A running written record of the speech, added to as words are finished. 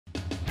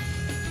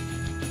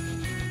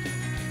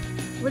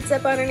What's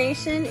up, Honor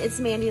Nation? It's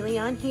Mandy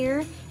Leon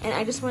here, and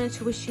I just wanted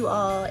to wish you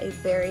all a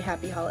very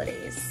happy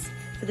holidays.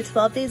 For the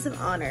 12 Days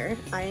of Honor,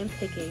 I am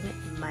picking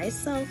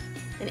myself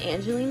and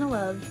Angelina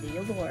Love, the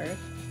Allure,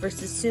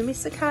 versus Sumie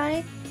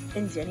Sakai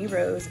and Jenny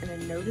Rose in a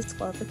no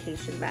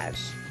disqualification match.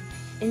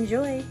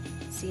 Enjoy.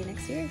 See you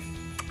next year.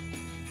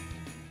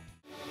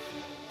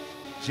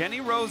 Jenny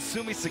Rose,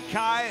 Sumie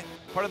Sakai,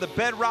 part of the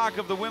bedrock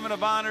of the Women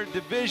of Honor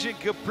division,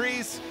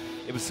 Caprice.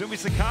 It was Sumie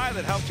Sakai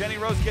that helped Jenny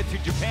Rose get to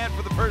Japan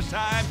for the first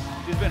time.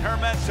 She's been her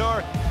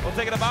mentor. We'll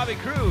take it to Bobby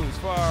Cruz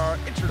for our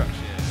introductions.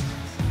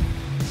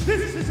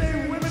 This is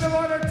a Women of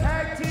Honor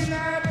tag team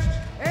match,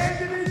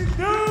 and it is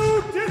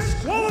no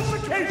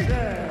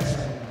disqualification.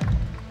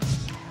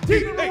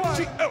 Team number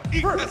one,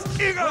 first,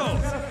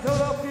 Eagles.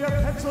 Philadelphia,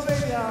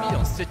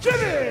 Pennsylvania,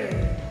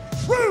 Jenny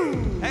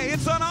Rose. Hey,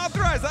 it's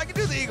unauthorized. I can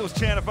do the Eagles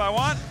chant if I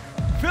want.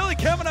 Philly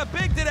coming up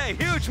big today.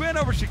 Huge win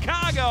over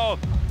Chicago.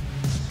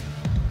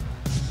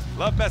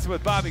 Love messing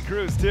with Bobby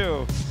Cruz,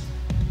 too.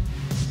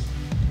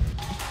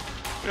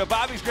 You know,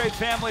 Bobby's great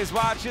family is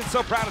watching.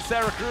 So proud of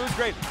Sarah Cruz,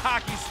 great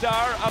hockey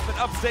star up in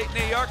upstate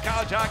New York,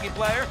 college hockey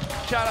player.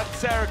 Shout out to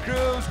Sarah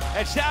Cruz,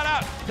 and shout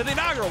out to the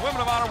inaugural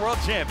Women of Honor World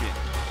Champion.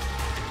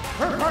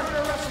 Her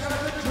partner wrestling out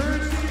of the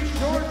Jersey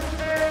Shore,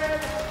 Japan,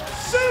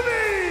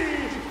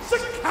 Sumie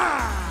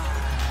Sakai.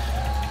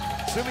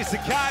 Sumie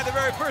Sakai, the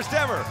very first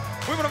ever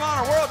Women of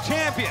Honor World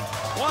Champion.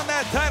 Won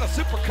that title,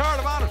 Super Card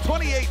of Honor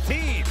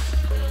 2018.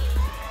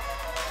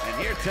 And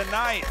here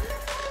tonight,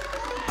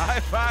 high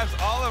fives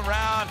all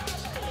around.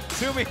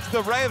 Sumie's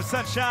the ray of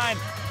sunshine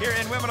here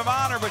in Women of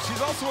Honor, but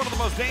she's also one of the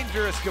most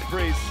dangerous,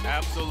 Caprice.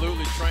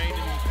 Absolutely, trained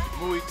in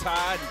Muay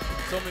Thai, and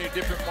so many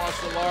different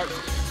martial arts.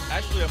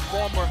 Actually a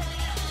former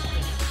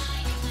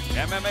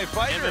MMA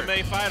fighter.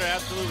 MMA fighter,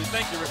 absolutely.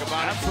 Thank you, Rick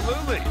Abana.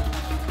 Absolutely.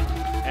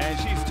 And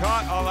she's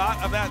taught a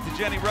lot of that to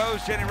Jenny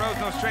Rose. Jenny Rose,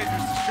 no strangers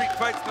to street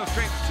fights, no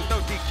strangers to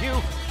no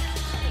DQ.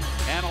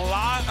 And a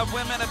lot of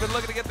women have been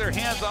looking to get their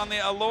hands on the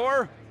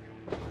Allure.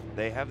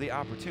 They have the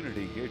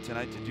opportunity here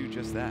tonight to do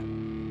just that.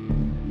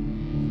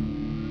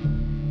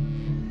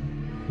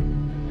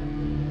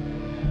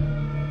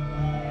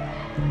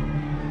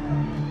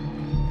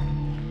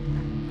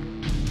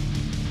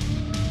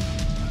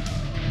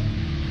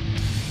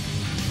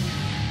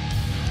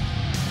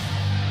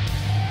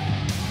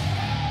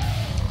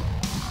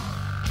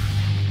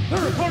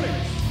 Their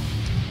opponents,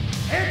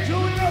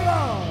 Angelina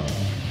Love,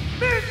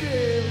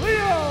 Mandy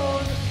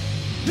Leon,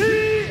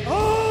 the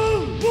Allure.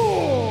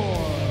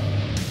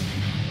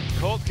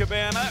 Colt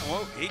Cabana,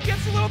 well, he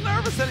gets a little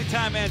nervous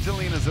anytime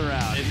Angelina's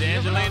around. Is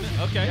Angelina?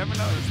 Okay. You ever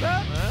notice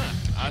that?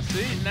 I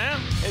see it now.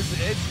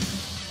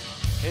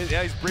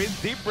 He's breathing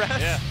deep breaths.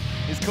 Yeah.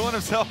 He's cooling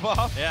himself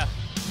off. Yeah.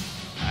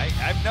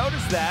 I've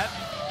noticed that.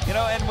 You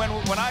know, and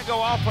when I go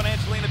off on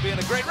Angelina being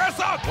a great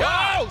wrestler,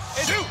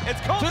 Shoot! It's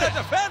Colt that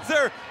defends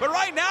her, but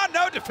right now,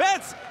 no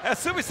defense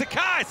as Sumie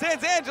Sakai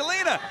sends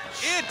Angelina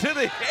into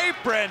the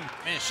apron.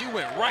 Man, she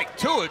went right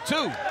to it,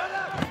 too.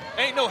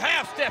 Ain't no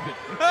half-stepping.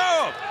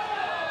 No!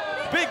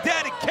 Big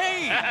Daddy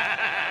Kane,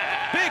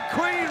 Big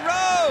Queen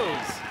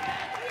Rose,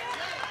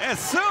 and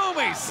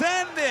Sumie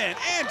sending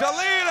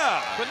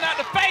Angelina. But not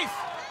the face.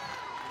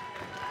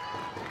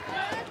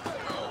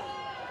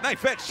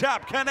 Knife edge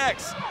chop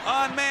connects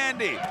on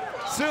Mandy.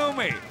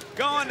 Sumie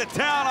going to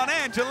town on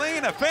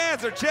Angelina.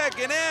 Fans are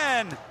checking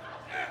in.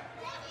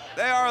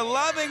 They are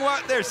loving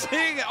what they're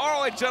seeing.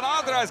 ROH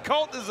Unauthorized.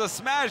 Colt is a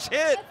smash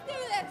hit.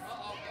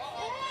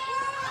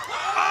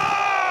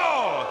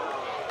 Oh!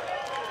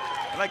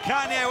 Like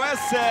Kanye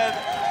West said,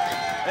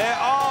 they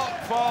all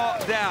fall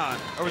down.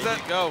 Or was that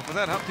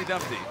Humpty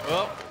Dumpty?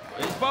 Well,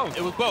 it was both.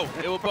 It was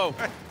both. It was both.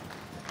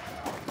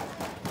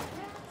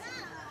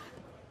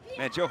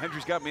 Man, Joe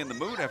Hendry's got me in the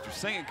mood after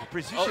singing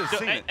Caprice. You should have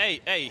seen it.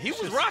 Hey, he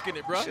was rocking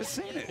it, bro. You should have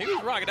seen it. He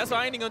was rocking. That's why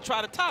I ain't even gonna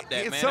try to top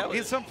that, man. He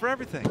had something for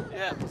everything.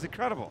 Yeah. It was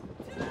incredible.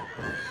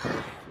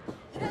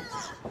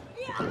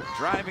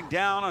 Driving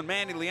down on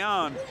Mandy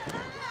Leon.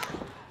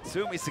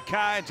 Sumie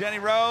Sakai, Jenny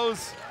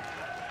Rose.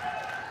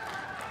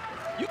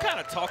 You kind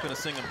of talk in a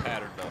singing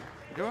pattern, though.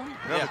 Do I?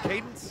 Yeah. The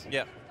cadence?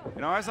 Yeah.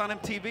 You know, I was on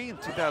MTV in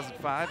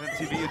 2005,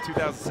 MTV in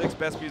 2006,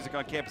 Best Music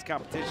on Campus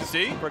competition.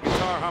 See? For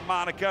guitar,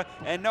 harmonica,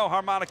 and no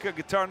harmonica,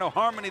 guitar, no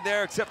harmony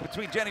there except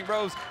between Jenny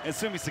Rose and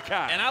Sumie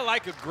Sakai. And I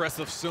like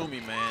aggressive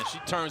Sumie, man. She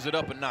turns it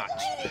up a notch.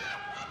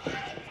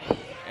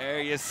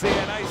 There you see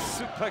a nice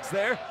suplex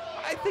there.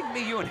 I think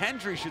me, you, and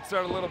Hendry should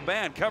start a little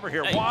band cover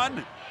here. Hey.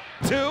 1,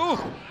 2.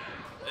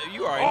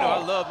 You already know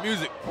I love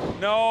music.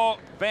 No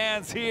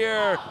fans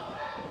here.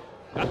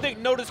 I think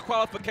no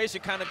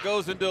disqualification kind of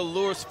goes into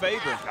Allure's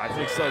favor. I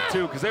think so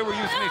too, because they were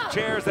using these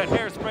chairs, that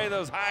hairspray,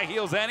 those high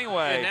heels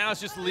anyway. And now it's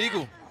just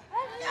legal.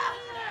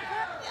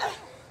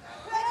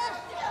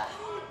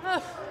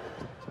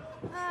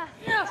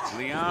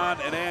 Leon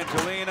and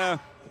Angelina.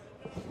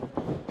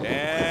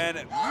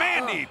 And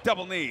Mandy,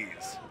 double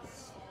knees.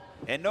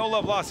 And no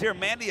love lost here.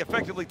 Mandy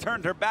effectively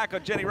turned her back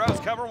on Jenny Rose.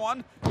 Cover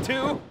 1,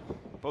 2.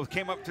 Both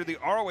came up through the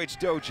ROH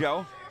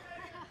dojo.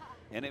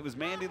 And it was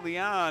Mandy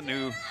Leon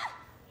who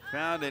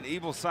found an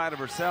evil side of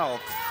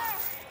herself.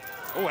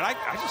 Oh, and I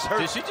just heard.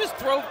 Did she just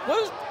throw,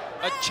 what is,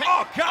 a chain?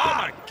 Oh,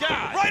 God. Oh, my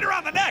God. Right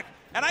around the neck.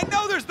 And I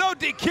know there's no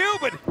DQ,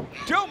 but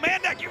Joe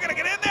Mandak, you gotta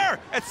get in there.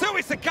 And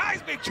Sumie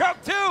Sakai's being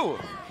choked too.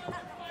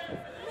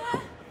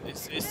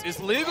 It's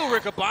legal,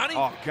 Riccaboni.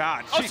 Oh,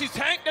 God. Oh, she's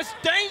tanked. That's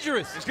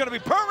dangerous. There's gonna be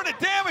permanent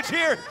damage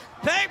here.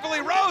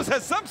 Thankfully, Rose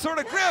has some sort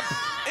of grip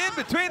in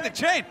between the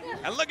chain.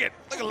 And look at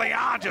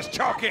Leon just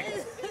choking.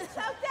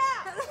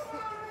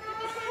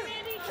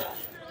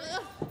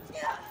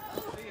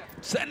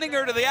 Sending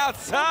her to the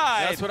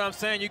outside. That's what I'm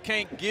saying. You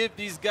can't give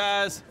these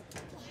guys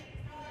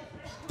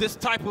this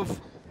type of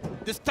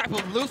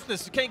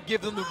looseness. You can't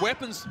give them the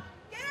weapons.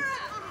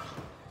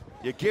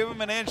 You give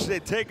them an inch, they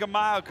take a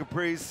mile,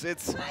 Caprice.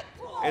 It's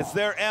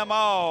their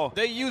MO.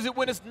 They use it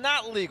when it's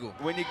not legal.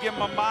 When you give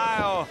them a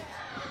mile,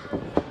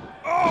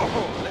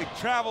 oh, they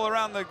travel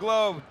around the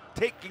globe,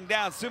 taking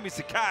down Sumie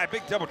Sakai.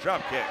 Big double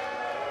drop kick.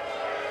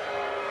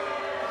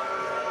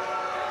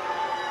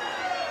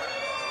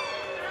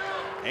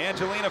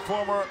 Angelina,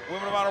 former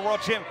Women of Honor World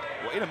Champion.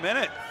 Wait a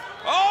minute.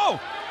 Oh,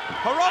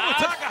 Hiromu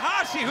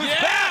Takahashi, who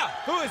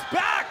is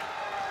back.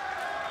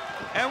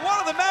 And one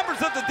of the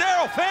members of the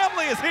Darrow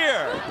family is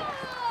here.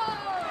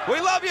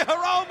 We love you,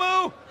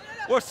 Hiromu.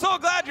 We're so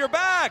glad you're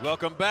back.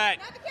 Welcome back.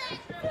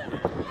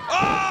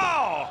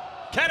 Oh!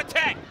 Cat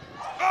attack.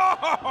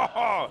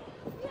 Oh!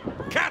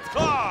 Cat's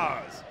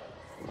claws.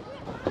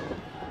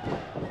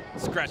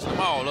 Scratching them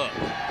all up.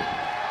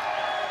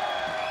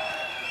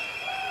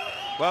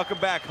 Welcome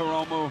back,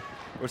 Hiromu.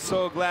 We're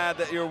so glad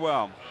that you're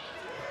well.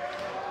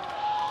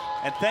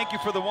 And thank you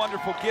for the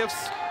wonderful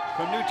gifts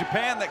from New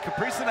Japan that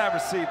Caprice and I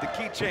received, the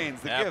keychains,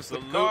 the gifts, the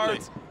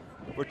cards.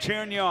 We're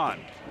cheering you on.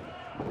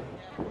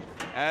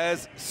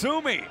 As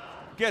Sumie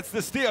gets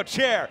the steel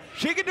chair.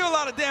 She can do a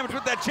lot of damage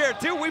with that chair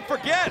too, we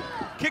forget.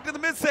 Kick to the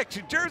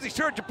midsection, Jersey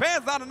Shore,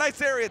 Japan's not a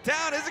nice area of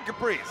town, is it,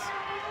 Caprice?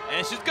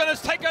 And she's gonna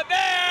take her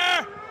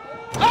there.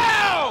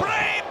 Oh!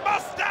 Brain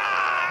buster!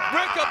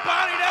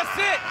 Riccaboni, that's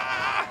it.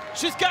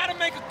 She's gotta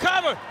make a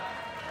cover.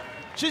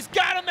 She's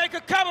gotta make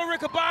a cover,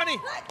 Riccaboni.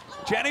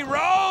 Jenny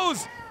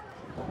Rose.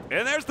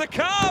 And there's the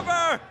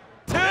cover.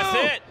 Two.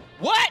 That's it.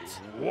 What?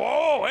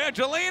 Whoa,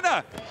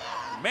 Angelina.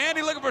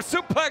 Mandy looking for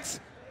suplex,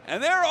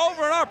 and they're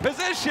over in our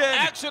position.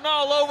 Action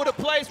all over the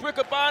place,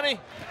 Riccaboni.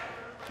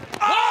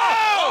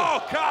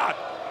 Oh, God.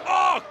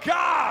 Oh,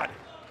 God.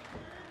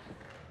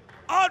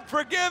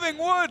 Unforgiving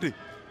Wood.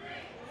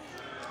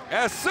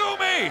 As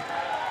Sumie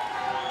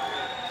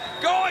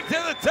going to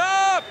the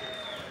top.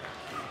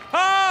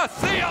 Ah,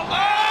 see you.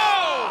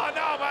 Oh,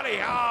 nobody.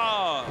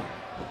 Oh.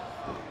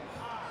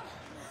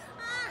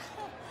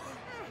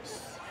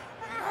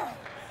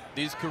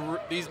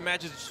 These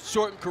matches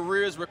shorten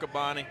careers,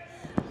 Riccaboni.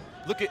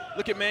 Look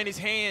at Mandy's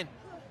hand.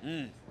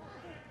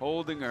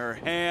 Holding her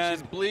hand.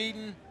 She's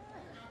bleeding.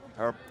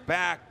 Her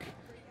back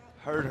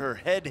hurt. Her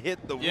head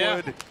hit the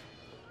wood.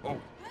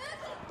 Oh.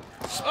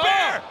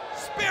 Spear!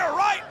 Spear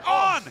right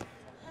on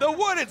the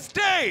wooded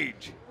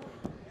stage.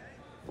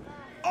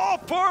 All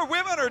four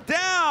women are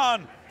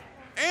down.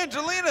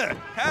 Angelina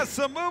has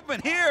some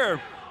movement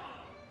here.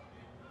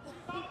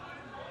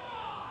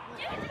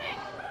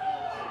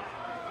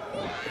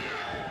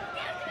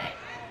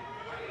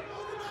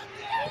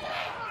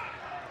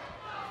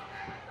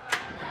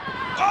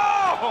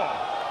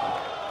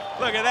 Oh!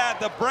 Look at that,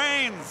 the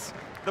brains,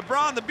 the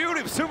brawn, the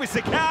beauty of Sumie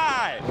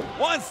Sakai.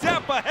 One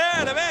step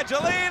ahead of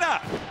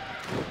Angelina.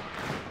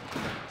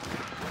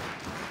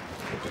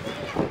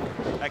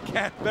 That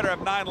cat better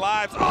have 9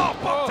 lives. Oh,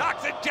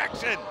 Botox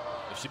injection.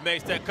 If she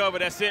makes that cover,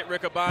 that's it,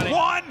 Riccaboni.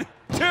 1,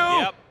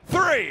 2,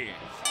 3.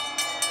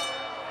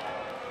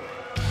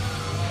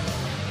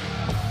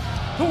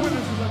 The winners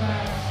of the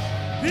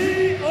match,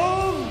 the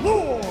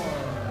Allure.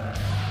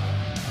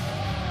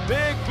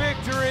 Big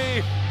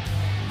victory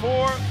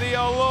for the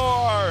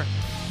Allure.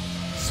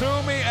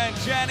 Sumie and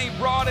Jenny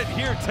brought it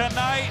here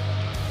tonight.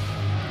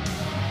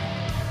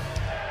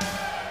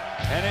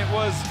 And it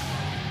was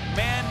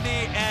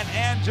Mandy and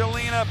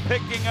Angelina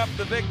picking up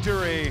the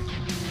victory.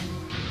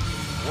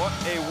 What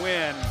a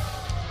win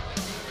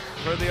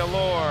for the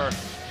Allure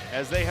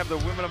as they have the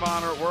Women of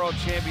Honor World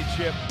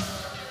Championship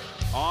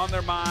on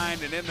their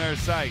mind and in their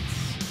sights.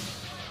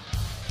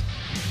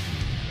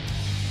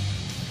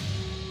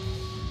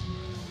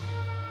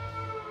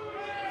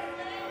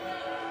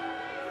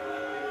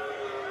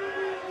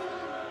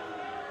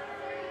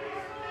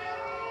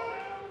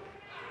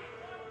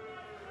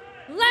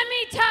 Let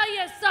me tell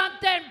you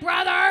something,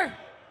 brother.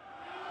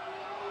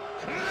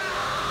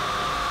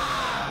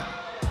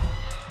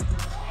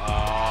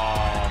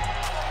 Oh,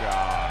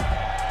 God.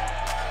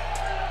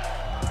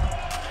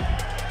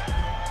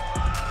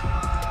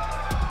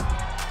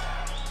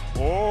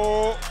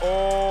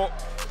 Oh.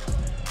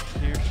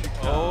 Here she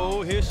comes.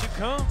 Oh, here she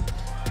comes.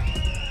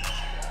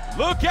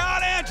 Look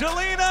out,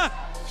 Angelina.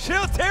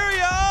 She'll tear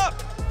you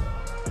up.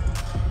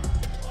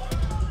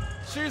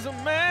 She's a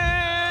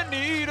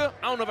man-eater.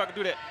 I don't know if I can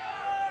do that.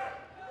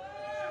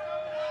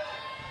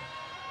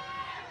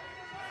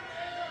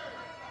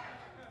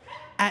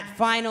 At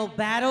Final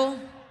Battle,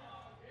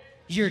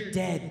 you're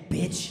dead,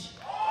 bitch.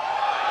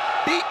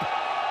 Beep.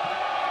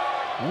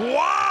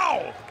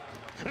 Wow!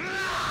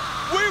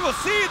 We will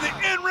see the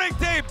in-ring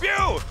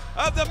debut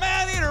of the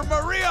Man-Eater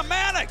Maria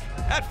Manic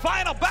at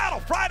Final Battle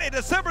Friday,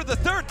 December the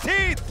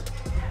 13th.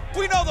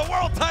 We know the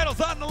world title's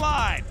on the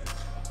line.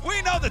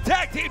 We know the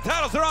tag team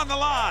titles are on the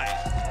line.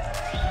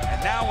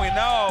 And now we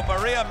know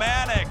Maria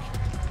Manic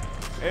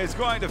is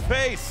going to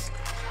face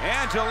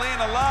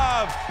Angelina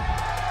Love